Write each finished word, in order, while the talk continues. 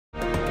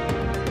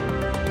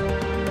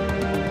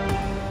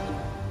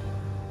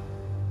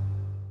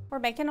We're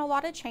making a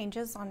lot of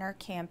changes on our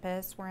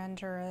campus. We're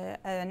under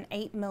an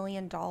 $8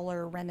 million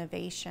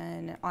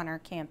renovation on our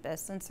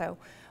campus, and so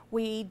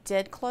we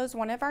did close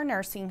one of our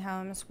nursing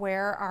homes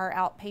where our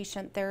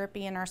outpatient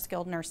therapy and our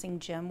skilled nursing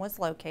gym was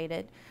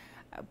located.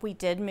 We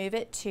did move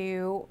it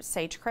to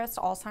Sagecrest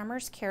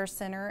Alzheimer's Care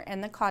Center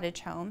and the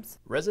cottage homes.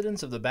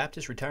 Residents of the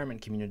Baptist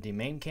Retirement Community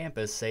main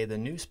campus say the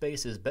new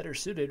space is better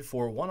suited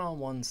for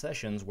one-on-one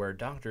sessions where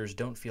doctors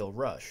don't feel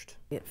rushed.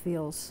 It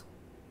feels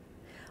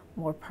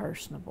more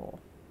personable.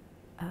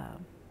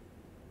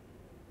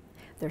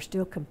 They're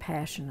still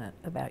compassionate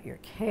about your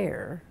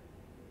care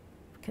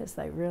because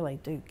they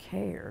really do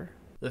care.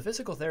 The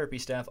physical therapy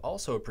staff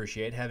also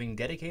appreciate having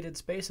dedicated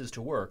spaces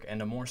to work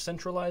and a more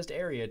centralized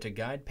area to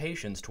guide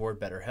patients toward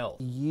better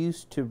health. We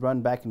used to run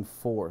back and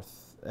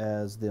forth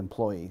as the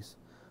employees.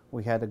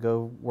 We had to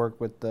go work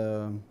with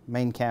the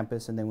main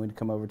campus, and then we'd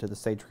come over to the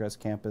Sagecrest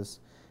campus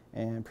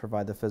and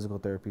provide the physical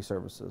therapy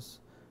services.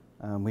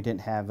 We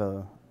didn't have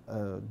a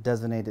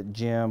designated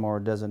gym or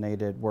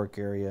designated work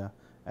area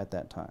at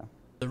that time.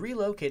 The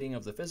relocating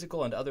of the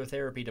physical and other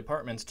therapy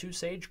departments to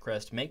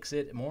Sagecrest makes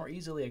it more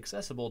easily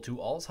accessible to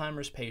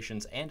Alzheimer's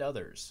patients and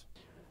others.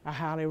 I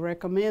highly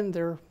recommend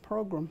their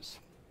programs.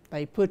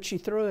 They put you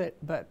through it,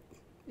 but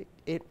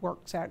it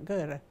works out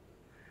good.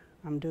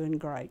 I'm doing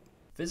great.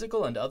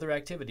 Physical and other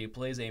activity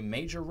plays a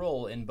major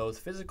role in both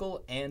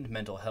physical and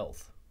mental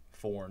health.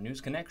 For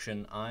News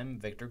Connection, I'm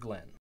Victor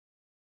Glenn.